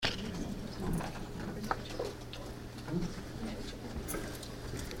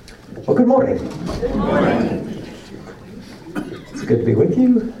Well, good morning. Good morning. It's good to be with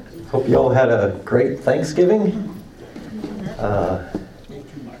you. Hope you all had a great Thanksgiving.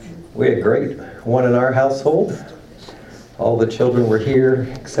 We had a great one in our household. All the children were here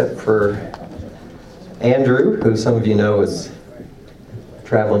except for Andrew, who some of you know is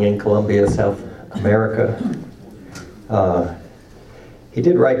traveling in Colombia, South America. He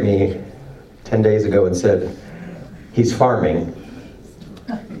did write me 10 days ago and said he's farming.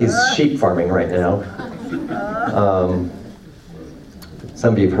 He's sheep farming right now.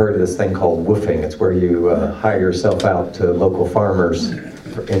 Some of you have heard of this thing called woofing. It's where you hire yourself out to local farmers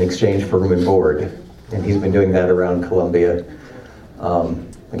in exchange for room and board. And he's been doing that around Colombia.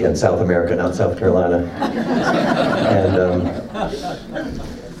 Again, South America, not South Carolina.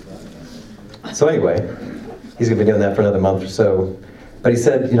 And so anyway, he's going to be doing that for another month or so. But he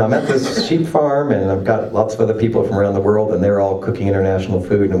said, I'm at this sheep farm, and I've got lots of other people from around the world, and they're all cooking international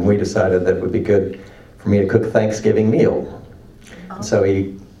food, and we decided that it would be good for me to cook a Thanksgiving meal. And so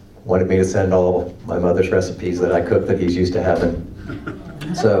he wanted me to send all my mother's recipes that I cook that he's used to having.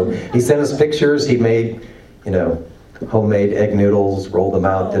 So he sent us pictures. He made, homemade egg noodles, rolled them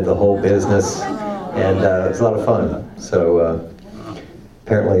out, did the whole business, and it was a lot of fun. So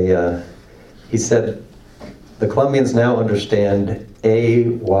apparently he said the Colombians now understand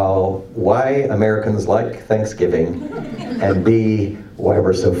why Americans like Thanksgiving, and B, why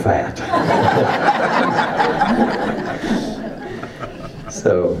we're so fat.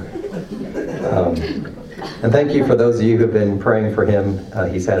 So, and thank you for those of you who've been praying for him.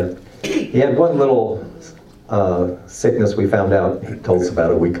 He had one little sickness we found out. He told us about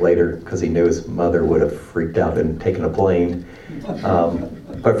a week later because he knew his mother would have freaked out and taken a plane.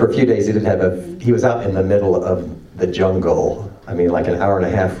 But for a few days he was out in the middle of the jungle. I mean, like an hour and a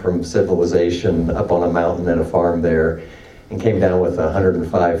half from civilization, up on a mountain and a farm there, and came down with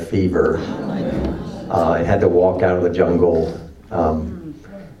 105 fever, and had to walk out of the jungle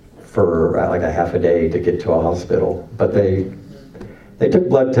for like a half a day to get to a hospital. But they took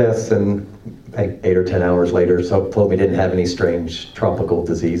blood tests, and 8 or 10 hours later, told me he didn't have any strange tropical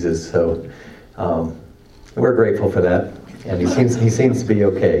diseases. So we're grateful for that, and he seems to be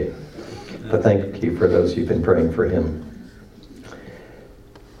okay. But thank you for those who've been praying for him.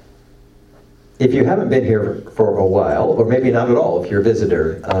 If you haven't been here for a while, or maybe not at all, if you're a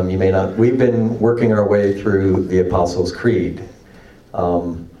visitor, you may not. We've been working our way through the Apostles' Creed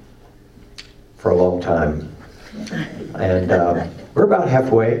for a long time. And we're about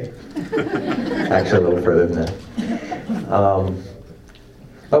halfway. Actually, a little further than that.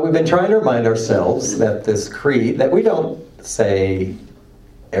 But we've been trying to remind ourselves that this creed, that we don't say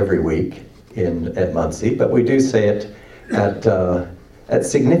every week at Muncie, but we do say it at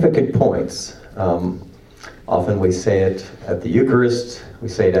significant points. Often we say it at the Eucharist, we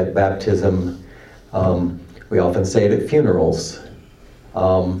say it at baptism, we often say it at funerals.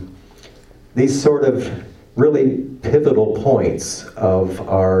 These sort of really pivotal points of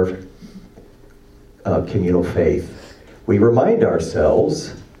our communal faith. We remind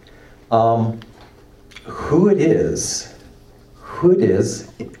ourselves who it is,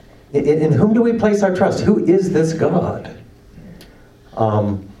 in whom do we place our trust? Who is this God?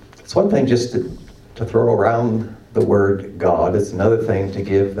 It's one thing just to throw around the word God. It's another thing to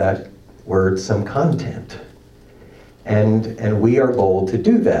give that word some content. And we are bold to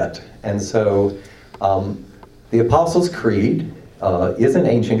do that. And so the Apostles' Creed is an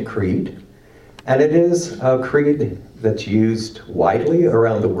ancient creed, and it is a creed that's used widely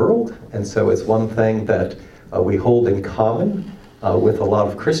around the world. And so it's one thing that we hold in common with a lot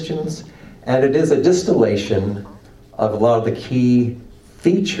of Christians. And it is a distillation of a lot of the key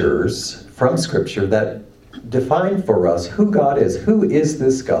features from Scripture that define for us who God is. Who is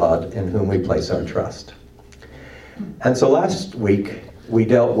this God in whom we place our trust? And so last week, we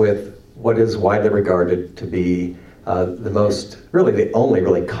dealt with what is widely regarded to be the only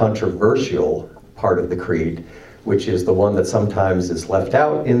really controversial part of the creed, which is the one that sometimes is left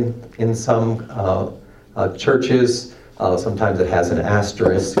out in some churches. Sometimes it has an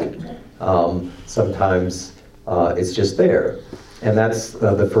asterisk. Sometimes it's just there. And that's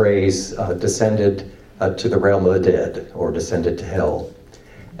the phrase, descended to the realm of the dead, or descended to hell.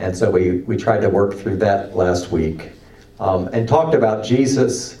 And so we tried to work through that last week, and talked about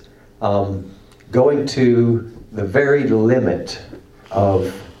Jesus going to the very limit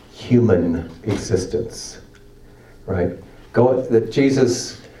of human existence, right? That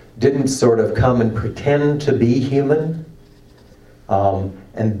Jesus didn't sort of come and pretend to be human,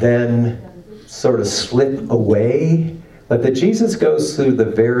 and then sort of slip away but that Jesus goes through the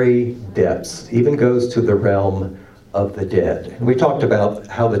very depths, even goes to the realm of the dead. And we talked about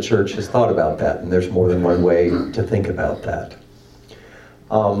how the church has thought about that, and there's more than one way to think about that.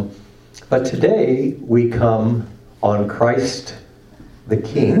 But today we come on Christ the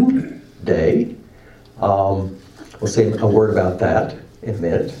King Day. We'll say a word about that in a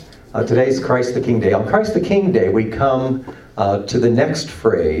minute. Today's Christ the King Day. On Christ the King Day, we come to the next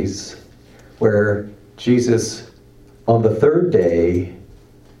phrase where Jesus, on the third day,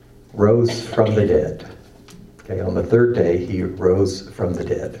 rose from the dead. Okay, on the third day, he rose from the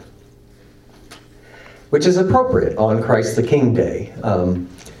dead, which is appropriate on Christ the King Day. A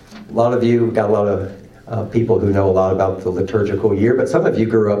lot of you got a lot of people who know a lot about the liturgical year, but some of you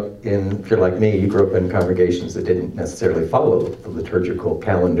grew up in, if you're like me, you grew up in congregations that didn't necessarily follow the liturgical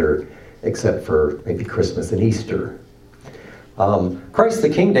calendar except for maybe Christmas and Easter. Christ the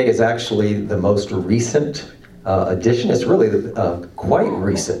King Day is actually the most recent addition. It's really quite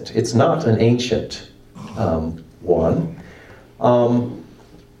recent. It's not an ancient one.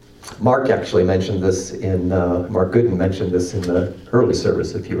 Mark actually mentioned this in, Mark Gooden mentioned this in the early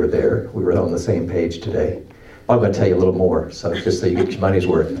service, if you were there. We were on the same page today. I'm going to tell you a little more, so just so you get your money's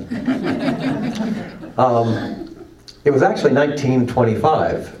worth. It was actually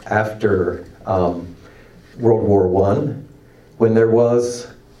 1925, after World War I, when there was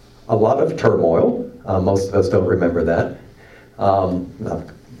a lot of turmoil. Most of us don't remember that.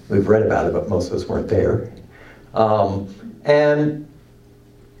 We've read about it, but most of us weren't there. And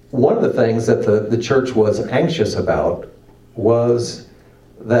one of the things that the church was anxious about was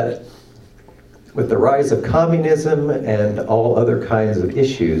that with the rise of communism and all other kinds of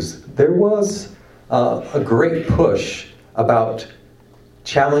issues, there was a great push about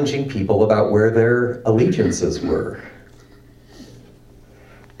challenging people about where their allegiances were.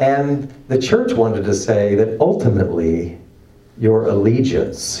 And the church wanted to say that ultimately your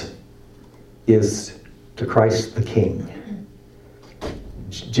allegiance is to Christ the King.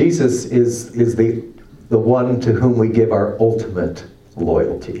 Jesus is the one to whom we give our ultimate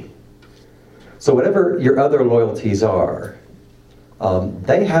loyalty. So whatever your other loyalties are,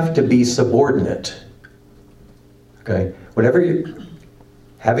 they have to be subordinate. Okay?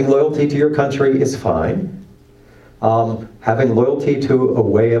 Having loyalty to your country is fine. Having loyalty to a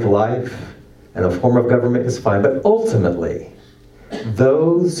way of life and a form of government is fine. But ultimately,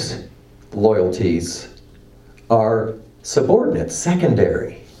 those loyalties are subordinate,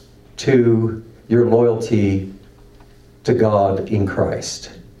 secondary to your loyalty to God in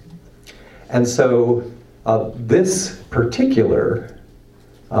Christ. And so this particular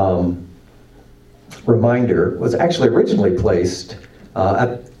reminder was actually originally placed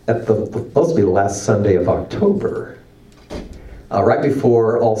at supposed to be the last Sunday of October, right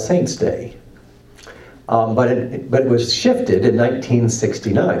before All Saints' Day. But it was shifted in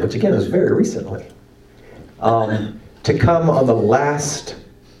 1969, which again was very recently, to come on the last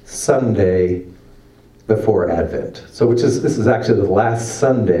Sunday before Advent. So this is actually the last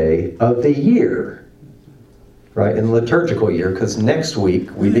Sunday of the year, right, in the liturgical year, because next week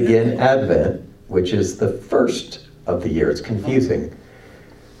we begin Advent, which is the first of the year. It's confusing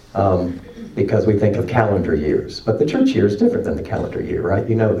because we think of calendar years, but the church year is different than the calendar year, right?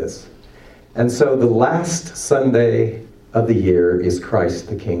 You know this. And so the last Sunday of the year is Christ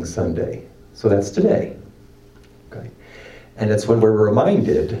the King Sunday. So that's today. Okay? And it's when we're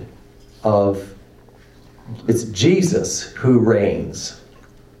reminded of it's Jesus who reigns.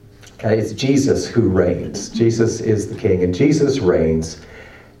 Okay? It's Jesus who reigns. Jesus is the King, and Jesus reigns.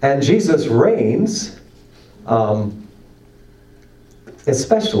 And Jesus reigns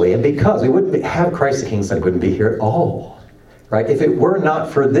especially, and because we wouldn't have Christ the King Sunday, wouldn't be here at all. Right? If it were not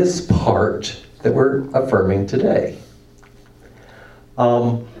for this part that we're affirming today.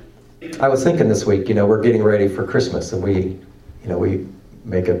 I was thinking this week, we're getting ready for Christmas, and we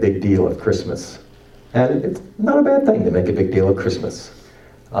make a big deal of Christmas. And it's not a bad thing to make a big deal of Christmas.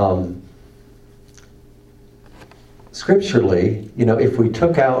 Scripturally, if we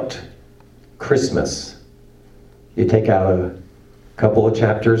took out Christmas, you take out a couple of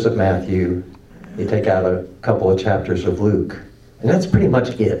chapters of Matthew, you take out a couple of chapters of Luke, and that's pretty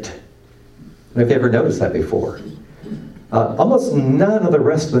much it. Have you ever noticed that before? Almost none of the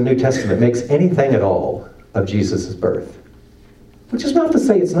rest of the New Testament makes anything at all of Jesus' birth. Which is not to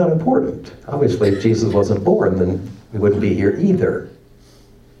say it's not important. Obviously, if Jesus wasn't born, then we wouldn't be here either.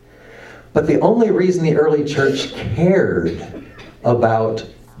 But the only reason the early church cared about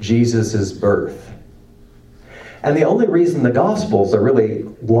Jesus' birth, and the only reason the Gospels are really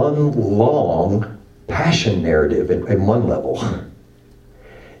one long passion narrative in one level,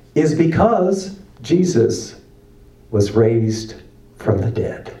 is because Jesus was raised from the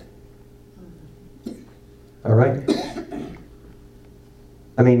dead. All right?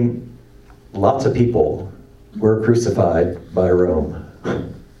 I mean, lots of people were crucified by Rome.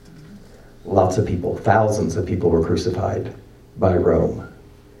 Lots of people, thousands of people were crucified by Rome.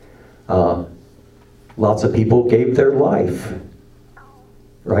 Lots of people gave their life,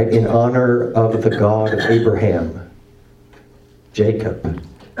 right, in honor of the God of Abraham, Jacob,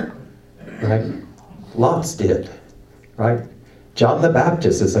 right? Lots did, right? John the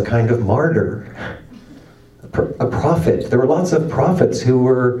Baptist is a kind of martyr, a prophet. There were lots of prophets who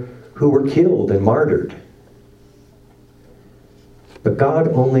were killed and martyred. But God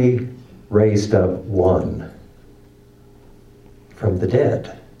only raised up one from the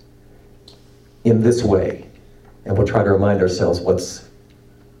dead in this way. And we'll try to remind ourselves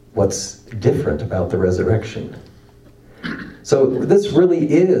what's different about the resurrection. So this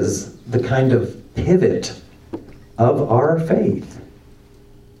really is the kind of pivot of our faith.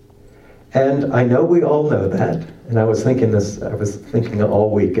 And I know we all know that. And I was thinking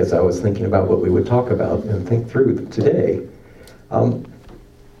all week as I was thinking about what we would talk about and think through today.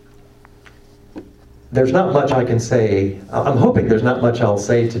 There's not much I can say. I'm hoping there's not much I'll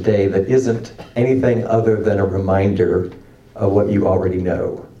say today that isn't anything other than a reminder of what you already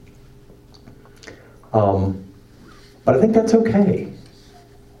know. But I think that's okay,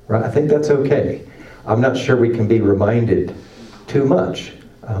 right? I think that's okay. I'm not sure we can be reminded too much.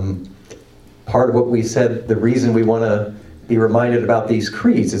 Part of what we said, the reason we want to be reminded about these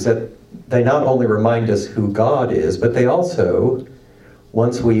creeds is that they not only remind us who God is, but they also,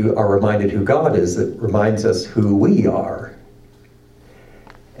 once we are reminded who God is, it reminds us who we are.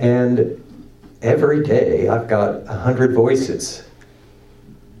 And every day I've got 100 voices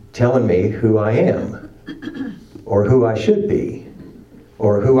telling me who I am, or who I should be,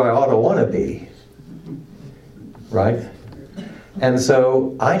 or who I ought to want to be, right? And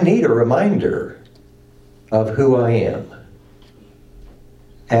so I need a reminder of who I am.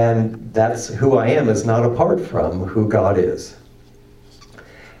 And that's who I am is not apart from who God is.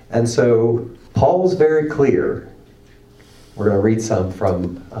 And so Paul's very clear. We're going to read some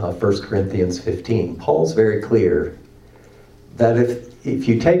from 1 Corinthians 15. Paul's very clear that if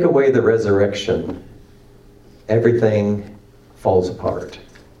you take away the resurrection, everything falls apart.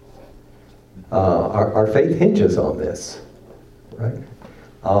 Our faith hinges on this, right?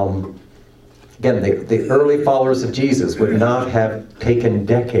 Again, the early followers of Jesus would not have taken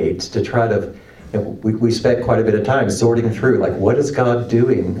decades to try to, we spent quite a bit of time sorting through, like, what is God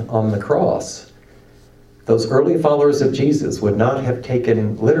doing on the cross? Those early followers of Jesus would not have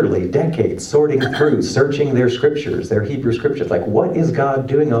taken literally decades sorting through, searching their scriptures, their Hebrew scriptures, like, what is God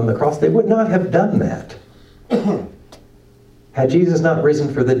doing on the cross? They would not have done that had Jesus not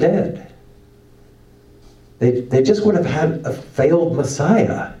risen for the dead. They just would have had a failed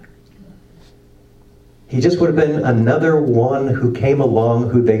Messiah. He just would have been another one who came along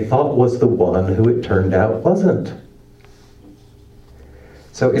who they thought was the one who it turned out wasn't.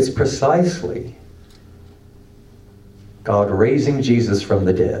 So it's precisely God raising Jesus from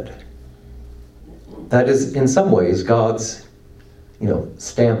the dead. That is, in some ways, God's,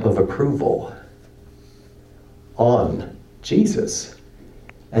 stamp of approval on Jesus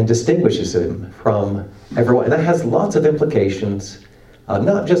and distinguishes him from everyone. And that has lots of implications,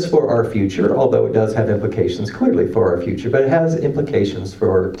 not just for our future, although it does have implications clearly for our future, but it has implications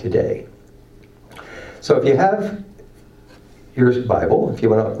for today. So if you have your Bible, if you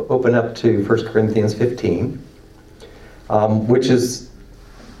want to open up to 1 Corinthians 15, which is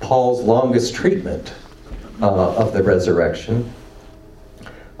Paul's longest treatment of the resurrection,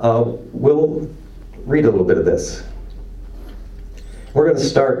 we'll read a little bit of this. We're going to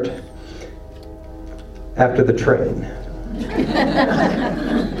start after the train.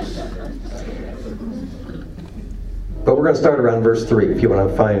 But we're going to start around verse 3, if you want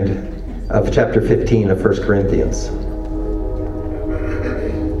to find of chapter 15 of 1 Corinthians.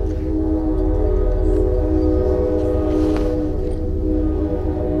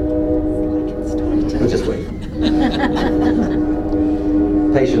 We'll just wait.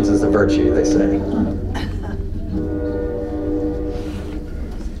 Patience is a virtue, they say.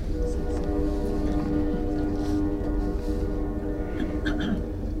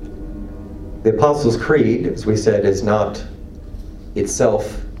 The Apostles' Creed, as we said, is not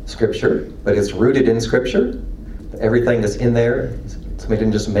itself Scripture, but it's rooted in Scripture. Everything that's in there, somebody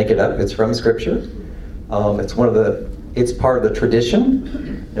didn't just make it up, it's from Scripture. It's part of the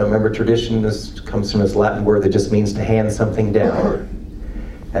tradition. Remember, tradition comes from this Latin word that just means to hand something down.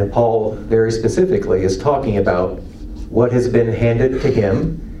 And Paul, very specifically, is talking about what has been handed to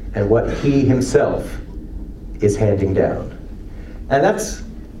him and what he himself is handing down. And that's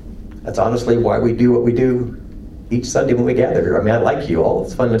honestly why we do what we do each Sunday when we gather here. I mean, I like you all.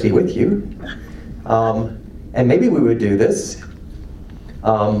 It's fun to be with you. And maybe we would do this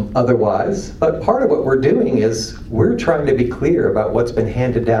otherwise, but part of what we're doing is we're trying to be clear about what's been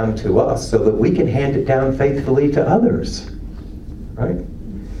handed down to us so that we can hand it down faithfully to others, right?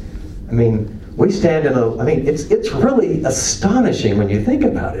 I mean, we stand in it's really astonishing when you think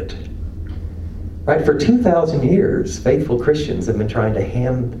about it, right? For 2,000 years, faithful Christians have been trying to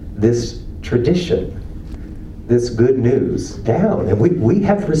hand this tradition, this good news down, and we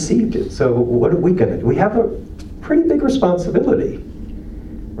have received it. So what are we going to do? We have a pretty big responsibility,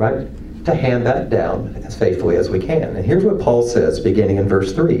 right, to hand that down as faithfully as we can. And here's what Paul says, beginning in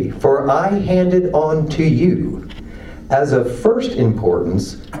verse 3. For I handed on to you as of first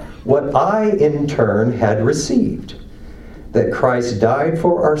importance what I in turn had received, that Christ died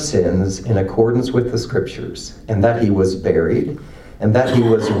for our sins in accordance with the Scriptures, and that he was buried, and that he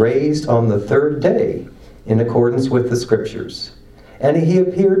was raised on the third day in accordance with the Scriptures. And he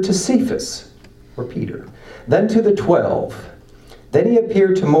appeared to Cephas, or Peter, then to the 12. Then he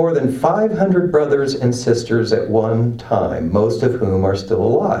appeared to more than 500 brothers and sisters at one time, most of whom are still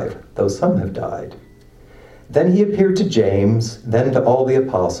alive, though some have died. Then he appeared to James, then to all the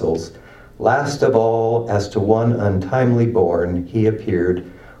apostles. Last of all, as to one untimely born, he appeared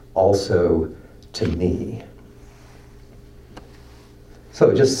also to me.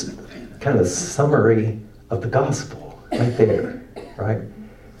 So just kind of a summary of the gospel right there, right?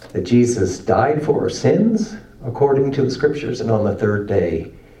 That Jesus died for our sins, according to the Scriptures, and on the third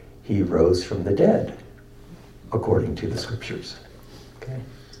day, he rose from the dead, according to the Scriptures. Okay?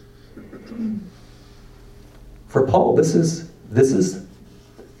 For Paul, this is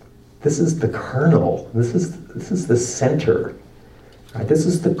the kernel. This is the center. Right? This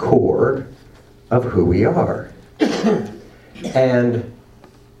is the core of who we are. And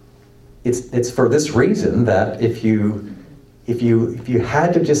it's for this reason that if you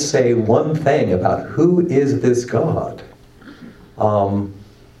had to just say one thing about who is this God,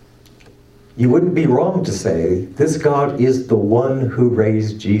 you wouldn't be wrong to say this God is the one who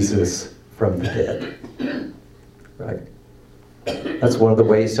raised Jesus from the dead. Right? That's one of the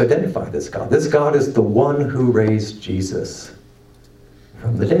ways to identify this God. This God is the one who raised Jesus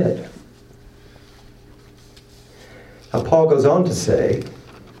from the dead. Now, Paul goes on to say,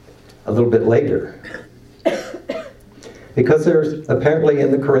 a little bit later, because there's apparently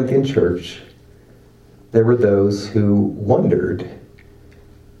in the Corinthian church, there were those who wondered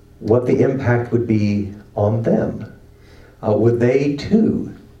what the impact would be on them. Would they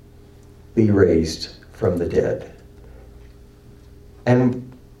too be raised from the dead?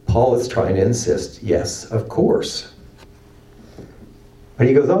 And Paul is trying to insist, yes, of course. But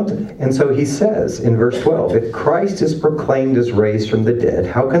he goes on to, and so he says in verse 12, if Christ is proclaimed as raised from the dead,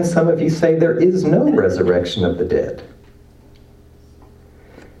 how can some of you say there is no resurrection of the dead?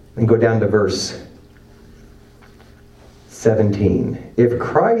 And go down to verse 17. If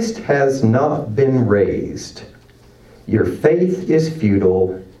Christ has not been raised, your faith is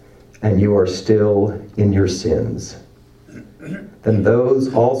futile, and you are still in your sins. Then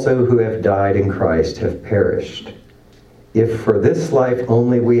those also who have died in Christ have perished. If for this life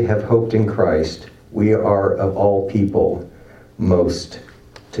only we have hoped in Christ, we are of all people most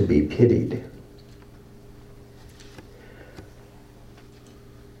to be pitied.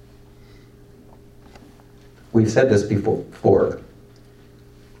 We've said this before,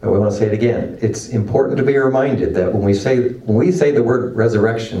 but we want to say it again. It's important to be reminded that when we say the word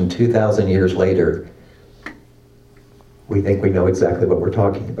resurrection 2,000 years later, we think we know exactly what we're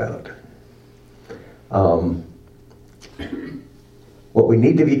talking about. What we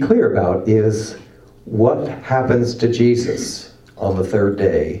need to be clear about is what happens to Jesus on the third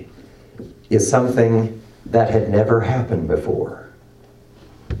day is something that had never happened before.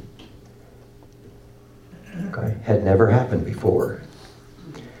 Okay? Had never happened before.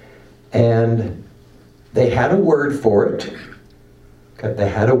 And they had a word for it. Okay? They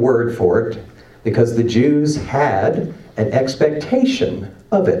had a word for it because the Jews had an expectation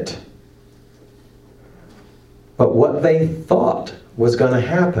of it. But what they thought was going to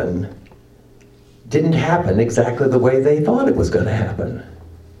happen didn't happen exactly the way they thought it was going to happen.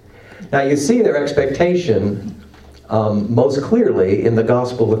 Now you see their expectation most clearly in the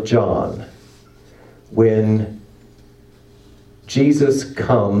Gospel of John, when Jesus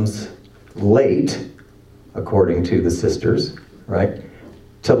comes late, according to the sisters, right,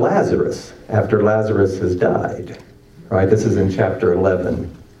 to Lazarus after Lazarus has died. Right? This is in chapter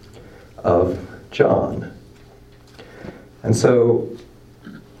 11 of John. And so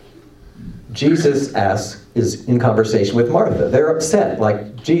Jesus asks is in conversation with Martha. They're upset,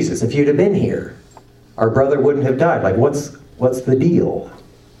 like, Jesus, if you'd have been here, our brother wouldn't have died. Like, what's the deal?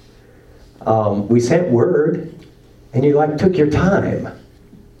 We sent word, and you, like, took your time.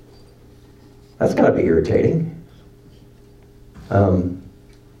 That's gotta be irritating.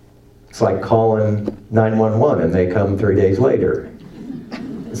 It's like calling 911 and they come 3 days later.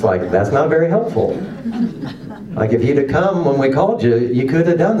 It's like, that's not very helpful. Like, if you'd have come when we called you, you could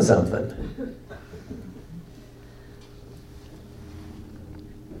have done something.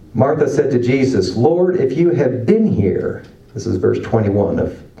 Martha said to Jesus, Lord, if you had been here, this is verse 21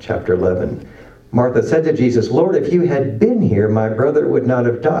 of chapter 11. Martha said to Jesus, Lord, if you had been here, my brother would not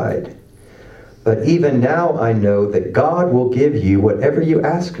have died. But even now I know that God will give you whatever you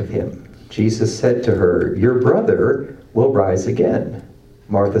ask of him. Jesus said to her, your brother will rise again.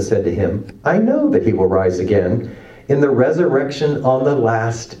 Martha said to him, I know that he will rise again in the resurrection on the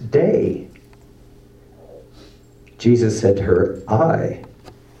last day. Jesus said to her, I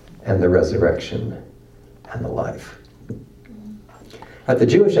am the resurrection and the life. The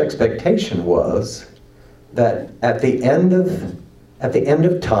Jewish expectation was that at the end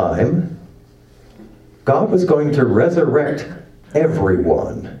of time, God was going to resurrect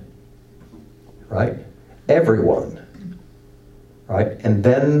everyone, right? Everyone, right? And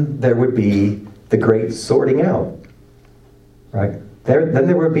then there would be the great sorting out, right? Then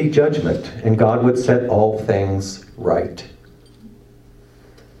there would be judgment, and God would set all things right.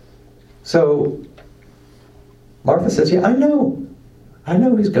 So Martha says, yeah, I know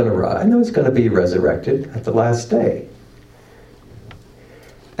he's going to rise. I know he's going to be resurrected at the last day.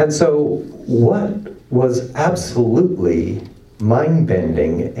 And so what was absolutely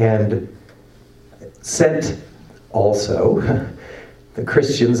mind-bending and sent also the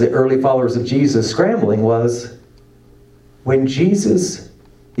Christians, the early followers of Jesus, scrambling was when Jesus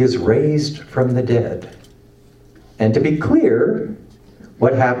is raised from the dead. And to be clear,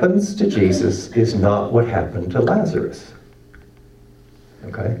 what happens to Jesus is not what happened to Lazarus.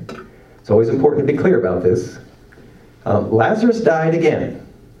 Okay? It's always important to be clear about this. Lazarus died again.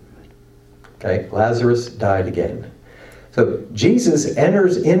 Okay? Lazarus died again. So Jesus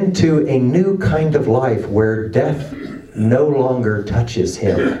enters into a new kind of life where death no longer touches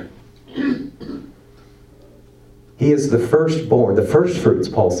him. He is the firstborn, the first fruits,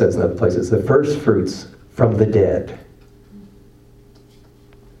 Paul says in other places, the first fruits from the dead.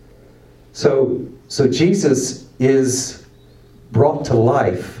 So Jesus is brought to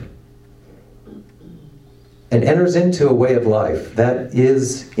life and enters into a way of life that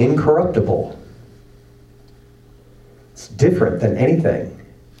is incorruptible. It's different than anything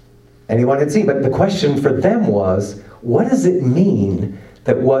anyone had seen. But the question for them was, what does it mean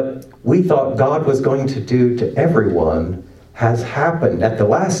that what we thought God was going to do to everyone has happened at the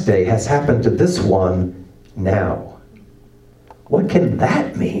last day, has happened to this one now? What can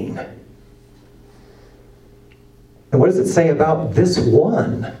that mean? And what does it say about this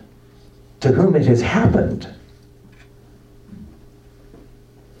one to whom it has happened?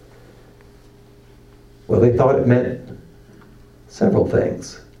 Well, they thought it meant several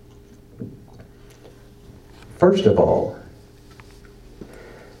things. First of all,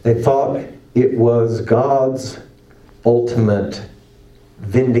 they thought it was God's ultimate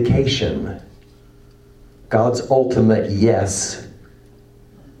vindication, God's ultimate yes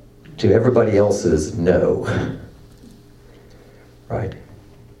to everybody else's no. Right?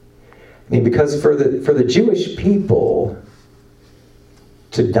 I mean, because for the Jewish people,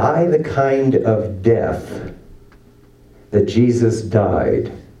 to die the kind of death that Jesus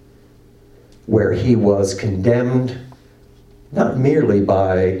died, where he was condemned not merely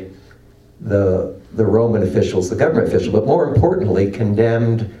by the Roman officials, the government officials, but more importantly,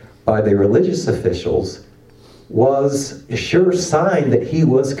 condemned by the religious officials, was a sure sign that he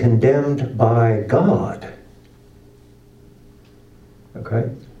was condemned by God. Okay?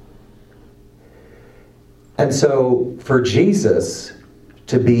 And so for Jesus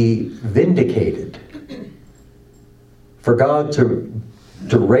to be vindicated, for God to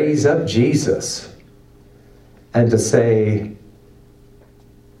raise up Jesus and to say,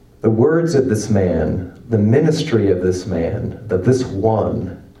 the words of this man, the ministry of this man, that this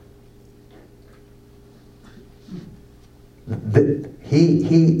one, that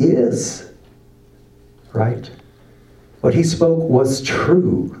he is, right? What he spoke was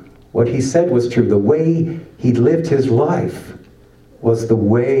true. What he said was true. The way he lived his life was the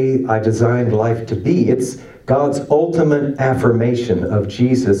way I designed life to be. It's God's ultimate affirmation of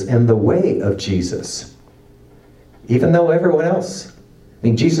Jesus and the way of Jesus. Even though everyone else, I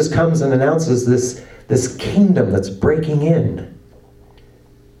mean, Jesus comes and announces this kingdom that's breaking in.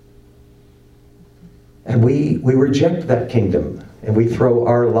 And we reject that kingdom, and we throw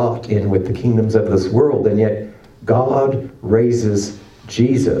our lot in with the kingdoms of this world, and yet God raises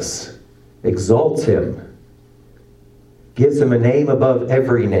Jesus, exalts him, gives him a name above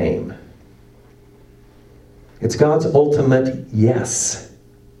every name. It's God's ultimate yes.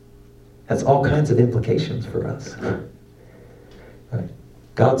 Has all kinds of implications for us. Right?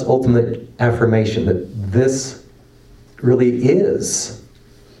 God's ultimate affirmation that this really is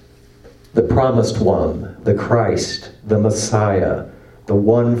the promised one, the Christ, the Messiah, the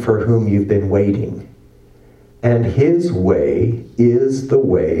one for whom you've been waiting. And his way is the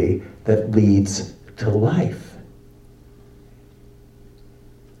way that leads to life.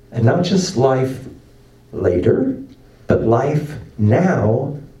 And not just life later, but life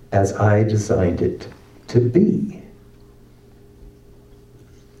now as I designed it to be.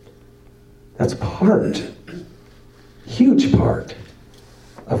 That's part, huge part,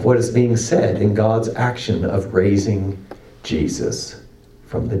 of what is being said in God's action of raising Jesus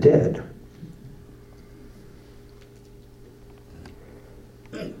from the dead.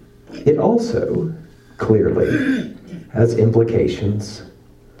 It also clearly has implications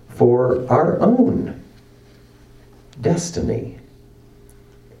for our own destiny.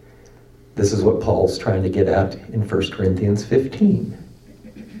 This is what Paul's trying to get at in 1 Corinthians 15.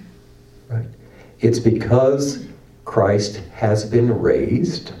 Right? It's because Christ has been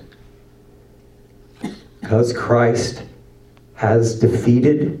raised, because Christ has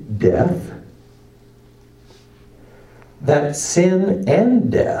defeated death, that sin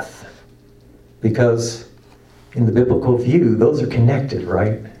and death, because in the biblical view, those are connected,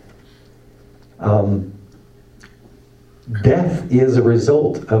 right? Death is a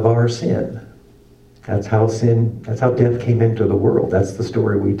result of our sin. That's how death came into the world. That's the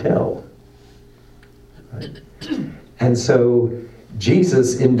story we tell. Right? And so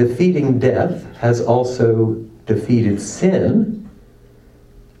Jesus, in defeating death, has also defeated sin.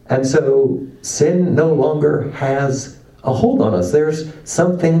 And so sin no longer has a hold on us. There's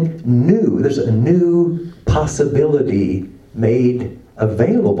something new. There's a new possibility made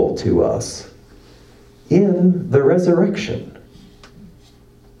available to us in the resurrection.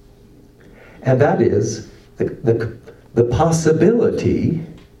 And that is the possibility,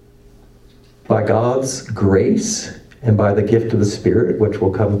 by God's grace and by the gift of the Spirit, which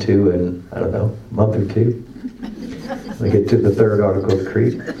we'll come to in, I don't know, a month or two. We get to the third article of the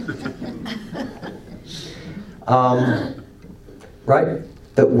Creed. Right?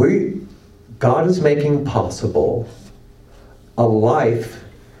 That God is making possible a life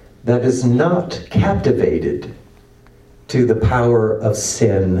that is not captivated to the power of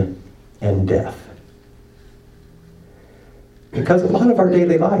sin and death. Because a lot of our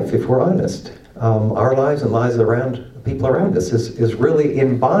daily life, if we're honest, our lives and lives around people around us is really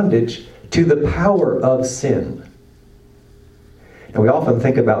in bondage to the power of sin. And we often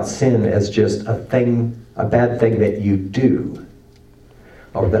think about sin as just a bad thing that you do,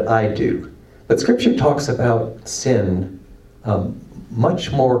 or that I do. But Scripture talks about sin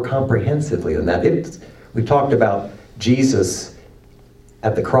much more comprehensively than that. We talked about Jesus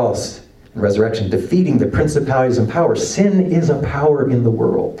at the cross and resurrection defeating the principalities and powers. Sin is a power in the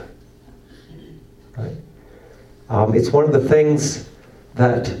world. Right? It's one of the things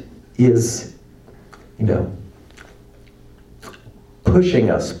that is, pushing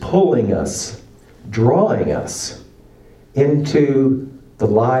us, pulling us, drawing us into the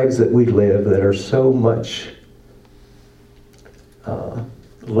lives that we live that are so much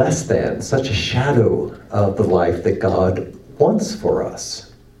less than, such a shadow of the life that God wants for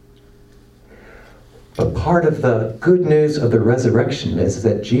us. But part of the good news of the resurrection is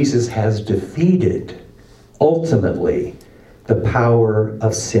that Jesus has defeated, ultimately, the power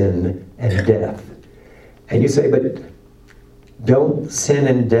of sin and death. And you say, but don't sin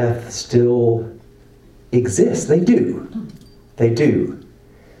and death still exist? They do. They do.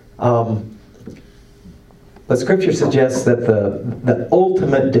 But Scripture suggests that the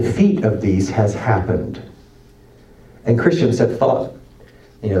ultimate defeat of these has happened. And Christians have thought,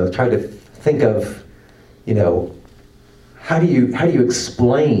 tried to think of, how do you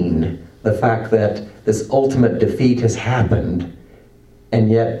explain the fact that this ultimate defeat has happened, and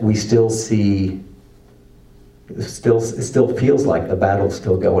yet we still see, it still feels like the battle's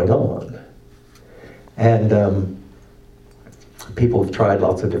still going on. And people have tried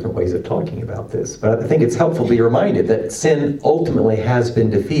lots of different ways of talking about this, but I think it's helpful to be reminded that sin ultimately has been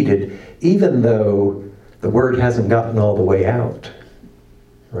defeated, even though the word hasn't gotten all the way out,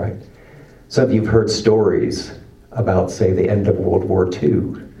 right? Some of you have heard stories about, say, the end of World War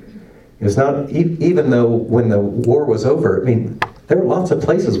II. It's not, even though when the war was over, There were lots of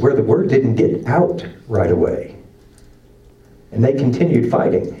places where the word didn't get out right away. And they continued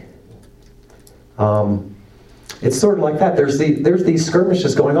fighting. It's sort of like that. There's these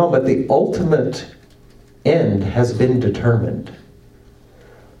skirmishes going on, but the ultimate end has been determined.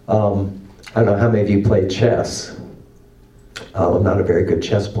 I don't know how many of you played chess. I'm not a very good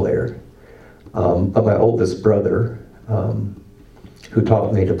chess player. But my oldest brother, who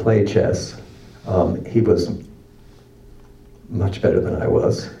taught me to play chess, he was much better than I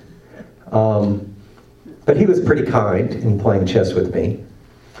was. But he was pretty kind in playing chess with me.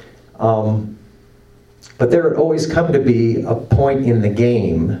 But there would always come to be a point in the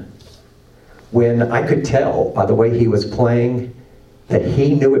game when I could tell by the way he was playing that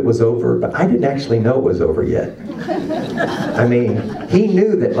he knew it was over, but I didn't actually know it was over yet. I mean, he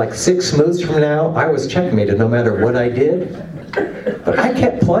knew that like 6 moves from now, I was checkmated no matter what I did. But I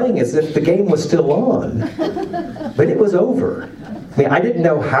kept playing as if the game was still on. But it was over. I mean, I didn't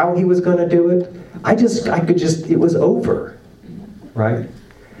know how he was going to do it. It was over, right?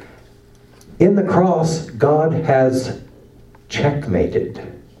 In the cross, God has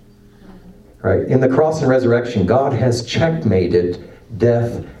checkmated, right? In the cross and resurrection, God has checkmated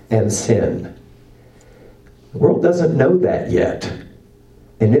death and sin. The world doesn't know that yet,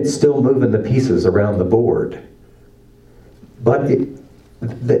 and it's still moving the pieces around the board. But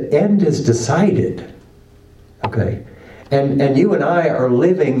the end is decided, okay? And you and I are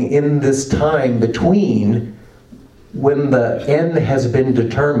living in this time between when the end has been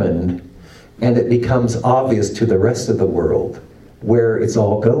determined and it becomes obvious to the rest of the world where it's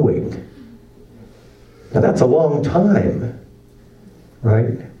all going. Now that's a long time,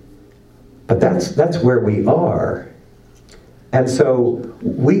 right? But that's where we are. And so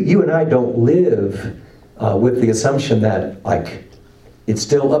you and I don't live with the assumption that like it's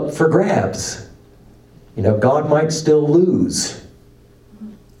still up for grabs. You know, God might still lose.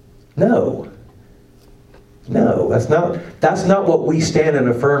 No, that's not what we stand and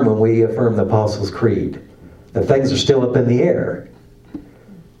affirm when we affirm the Apostles' Creed. That things are still up in the air.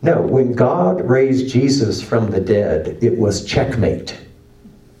 No, when God raised Jesus from the dead, it was checkmate.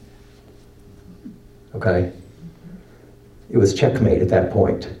 Okay? It was checkmate at that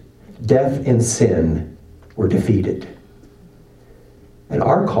point. Death and sin were defeated. And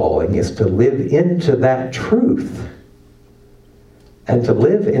our calling is to live into that truth and to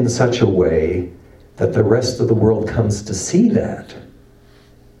live in such a way that the rest of the world comes to see that.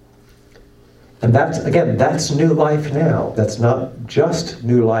 And that's new life now. That's not just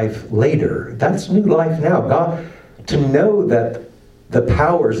new life later. That's new life now. God, to know that the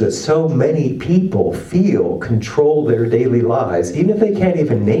powers that so many people feel control their daily lives, even if they can't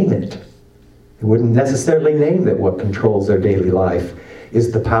even name it. They wouldn't necessarily name it what controls their daily life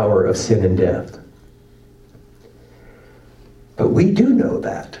is the power of sin and death. But we do know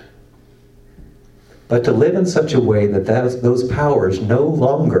that. But to live in such a way that those powers no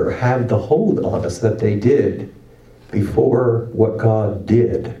longer have the hold on us that they did before what God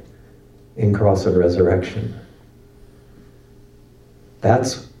did in cross and resurrection.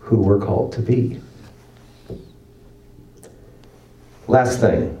 That's who we're called to be. Last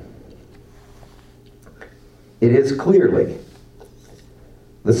thing. It is clearly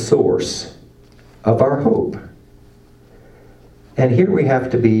the source of our hope. And here we have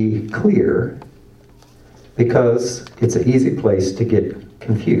to be clear because it's an easy place to get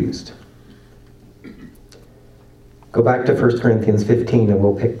confused. Go back to 1 Corinthians 15 and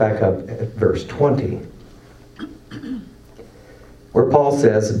we'll pick back up at verse 20. Where Paul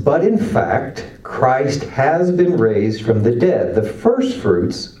says, "But in fact, Christ has been raised from the dead, the first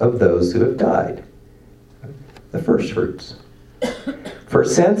fruits of those who have died." The first fruits. "For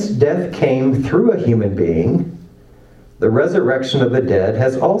since death came through a human being, the resurrection of the dead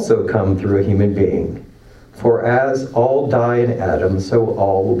has also come through a human being. For as all die in Adam, so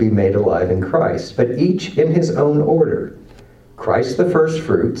all will be made alive in Christ, but each in his own order. Christ the first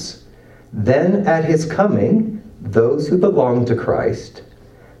fruits, then at his coming, those who belong to Christ.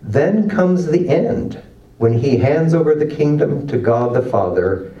 Then comes the end, when he hands over the kingdom to God the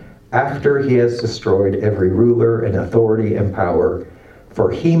Father, after he has destroyed every ruler and authority and power, for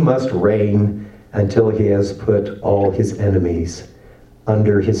he must reign until he has put all his enemies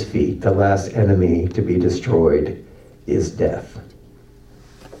under his feet. The last enemy to be destroyed is death."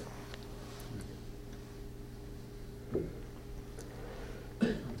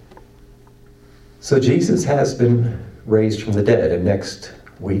 So Jesus has been raised from the dead, and next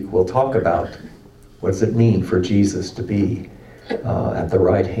week we'll talk about what does it mean for Jesus to be at the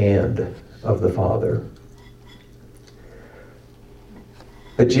right hand of the Father.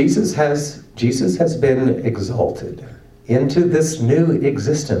 But Jesus has been exalted. into this new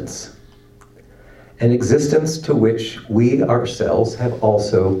existence, an existence to which we ourselves have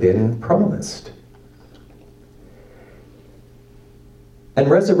also been promised. And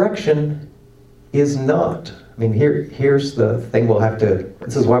resurrection is not, I mean, here's the thing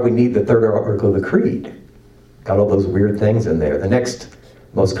this is why we need the third article of the Creed. Got all those weird things in there. The next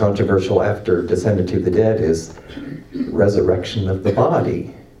most controversial after descended to the dead is resurrection of the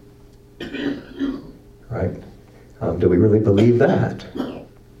body. Right? Do we really believe that?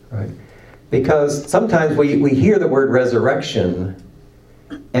 Right? Because sometimes we hear the word resurrection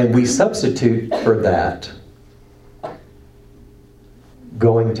and we substitute for that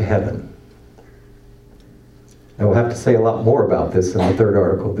going to heaven. Now we'll have to say a lot more about this in the third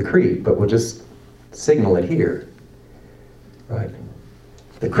article of the Creed, but we'll just signal it here. Right?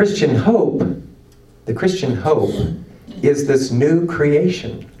 The Christian hope is this new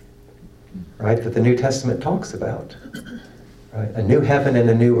creation, right, that the New Testament talks about. Right? A new heaven and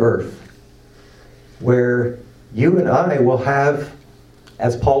a new earth, where you and I will have,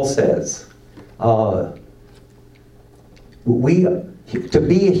 as Paul says, to be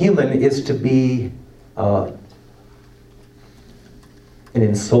a human is to be an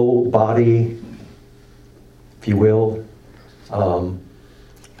ensouled body, if you will.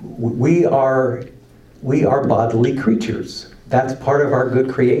 We are bodily creatures. That's part of our good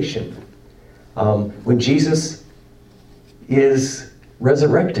creation. When Jesus is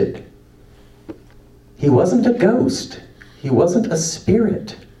resurrected, he wasn't a ghost. He wasn't a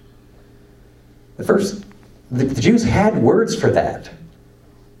spirit. The Jews had words for that.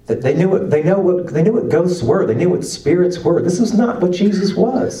 That they knew what ghosts were. They knew what spirits were. This was not what Jesus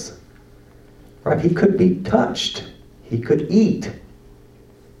was. Right? He could be touched. He could eat.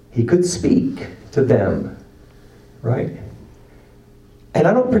 He could speak to them. Right? And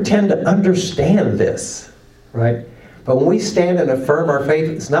I don't pretend to understand this. Right? But when we stand and affirm our faith,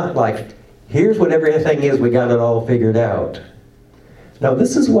 it's not like, here's what everything is, we got it all figured out. No,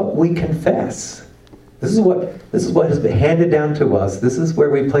 this is what we confess. This is what has been handed down to us. This is where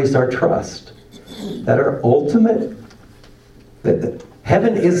we place our trust. That our ultimate, that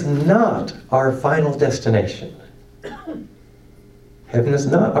heaven is not our final destination. Heaven is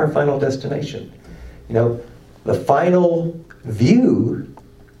not our final destination. You know, the final view,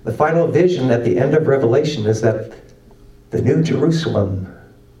 the final vision at the end of Revelation is that the New Jerusalem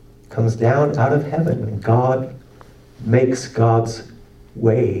comes down out of heaven and God makes God's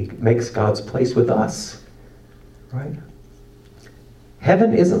way, makes God's place with us. Right?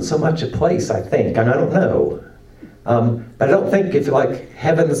 Heaven isn't so much a place, I think, and I don't know. But I don't think if like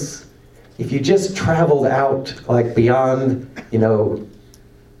heaven's, if you just traveled out like beyond,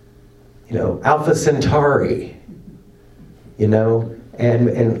 Alpha Centauri,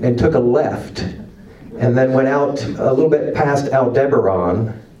 and took a left, and then went out a little bit past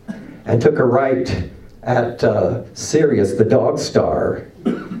Aldebaran, and took a right at Sirius, the dog star,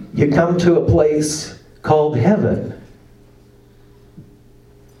 you come to a place called heaven.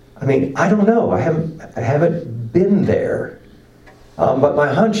 I mean, I don't know. I haven't been there, but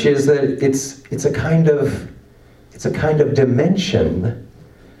my hunch is that it's a kind of dimension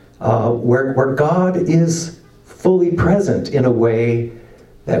where God is fully present in a way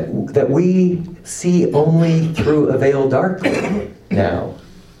that we see only through a veil darkly now,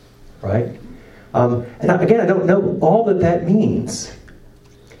 right? And again, I don't know all that means.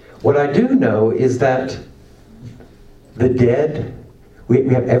 What I do know is that the dead, we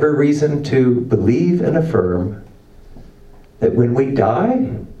have every reason to believe and affirm that when we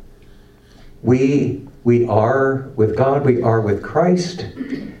die, we are with God, we are with Christ.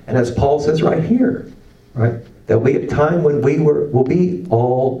 And as Paul says right here, right? There'll be a time when we'll be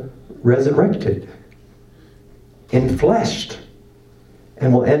all resurrected, enfleshed,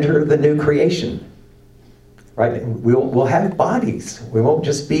 and we'll enter the new creation. Right? We'll have bodies. We won't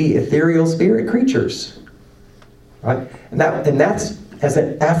just be ethereal spirit creatures. Right? And that's as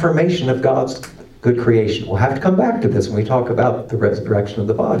an affirmation of God's good creation. We'll have to come back to this when we talk about the resurrection of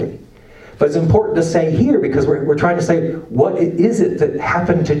the body. But it's important to say here because we're trying to say, what is it that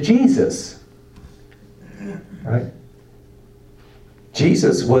happened to Jesus? Right?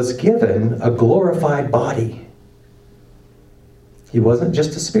 Jesus was given a glorified body. He wasn't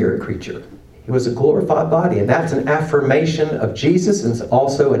just a spirit creature. He was a glorified body, and that's an affirmation of Jesus, and it's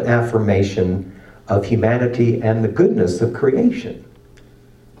also an affirmation of humanity and the goodness of creation.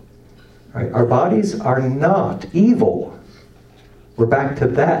 Right? Our bodies are not evil. We're back to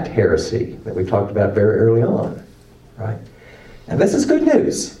that heresy that we talked about very early on. Right? And this is good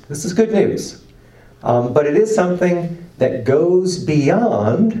news. This is good news. But it is something that goes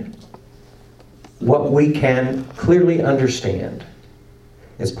beyond what we can clearly understand.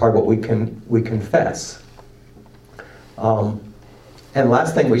 It's part of what we confess. And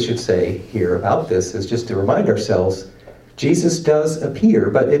last thing we should say here about this is just to remind ourselves, Jesus does appear,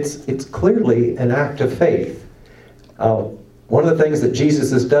 but it's clearly an act of faith. One of the things that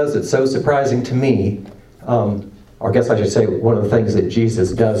Jesus does that's so surprising to me, or I guess I should say one of the things that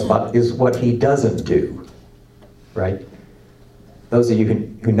Jesus does is what he doesn't do, right? Those of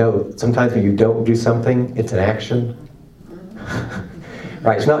you who know, sometimes when you don't do something, it's an action.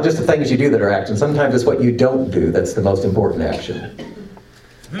 Right, it's not just the things you do that are action. Sometimes it's what you don't do that's the most important action.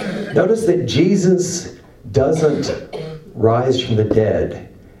 Notice that Jesus doesn't rise from the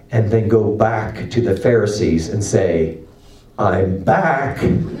dead and then go back to the Pharisees and say, I'm back.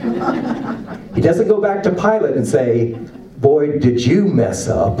 He doesn't go back to Pilate and say, boy, did you mess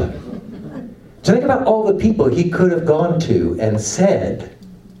up. So think about all the people he could have gone to and said,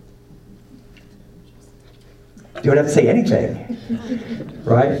 you don't have to say anything,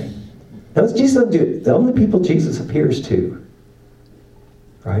 right? Notice Jesus doesn't do it. The only people Jesus appears to,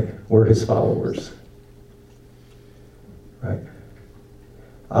 right, were his followers, right?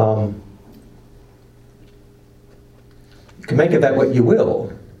 You can make of that what you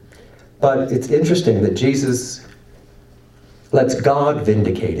will, but it's interesting that Jesus lets God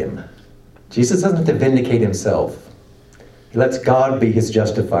vindicate him. Jesus doesn't have to vindicate himself. He lets God be his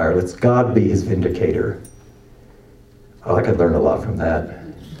justifier, lets God be his vindicator. Oh, I could learn a lot from that.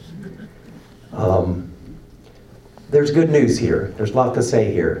 There's good news here. There's a lot to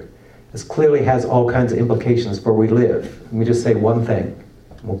say here. This clearly has all kinds of implications for where we live. Let me just say one thing,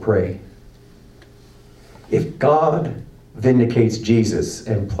 and we'll pray. If God vindicates Jesus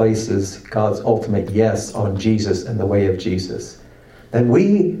and places God's ultimate yes on Jesus and the way of Jesus, then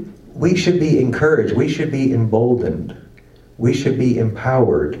we should be encouraged. We should be emboldened. We should be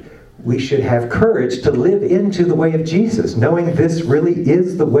empowered. We should have courage to live into the way of Jesus, knowing this really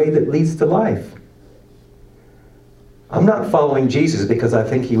is the way that leads to life. I'm not following Jesus because I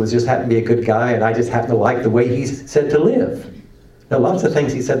think he just happened to be a good guy and I just happen to like the way he said to live. Now, lots of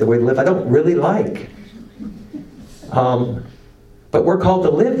things he said the way to live I don't really like. But we're called to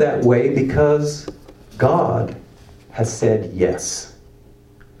live that way because God has said yes.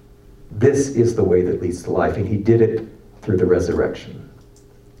 This is the way that leads to life, and he did it through the resurrection.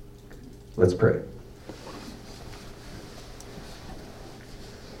 Let's pray.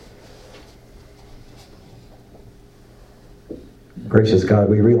 Gracious God,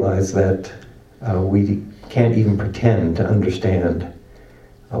 we realize that we can't even pretend to understand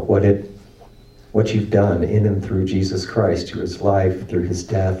what you've done in and through Jesus Christ, through his life, through his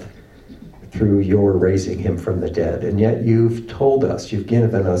death, through your raising him from the dead. And yet you've told us, you've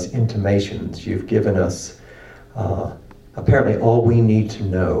given us intimations, you've given us apparently all we need to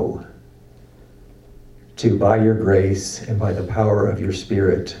know to, by your grace and by the power of your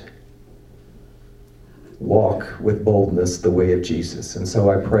Spirit, walk with boldness the way of Jesus. And so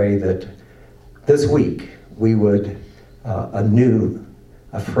I pray that this week we would anew,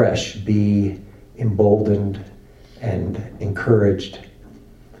 afresh, be emboldened and encouraged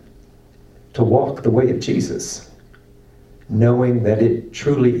to walk the way of Jesus, knowing that it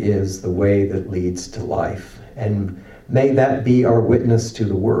truly is the way that leads to life. And may that be our witness to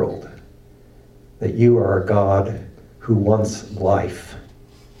the world, that you are a God who wants life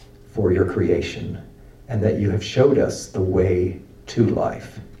for your creation, and that you have showed us the way to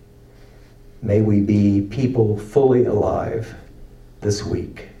life. May we be people fully alive this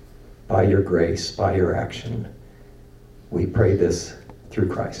week by your grace, by your action. We pray this through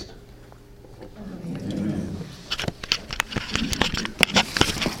Christ. Amen.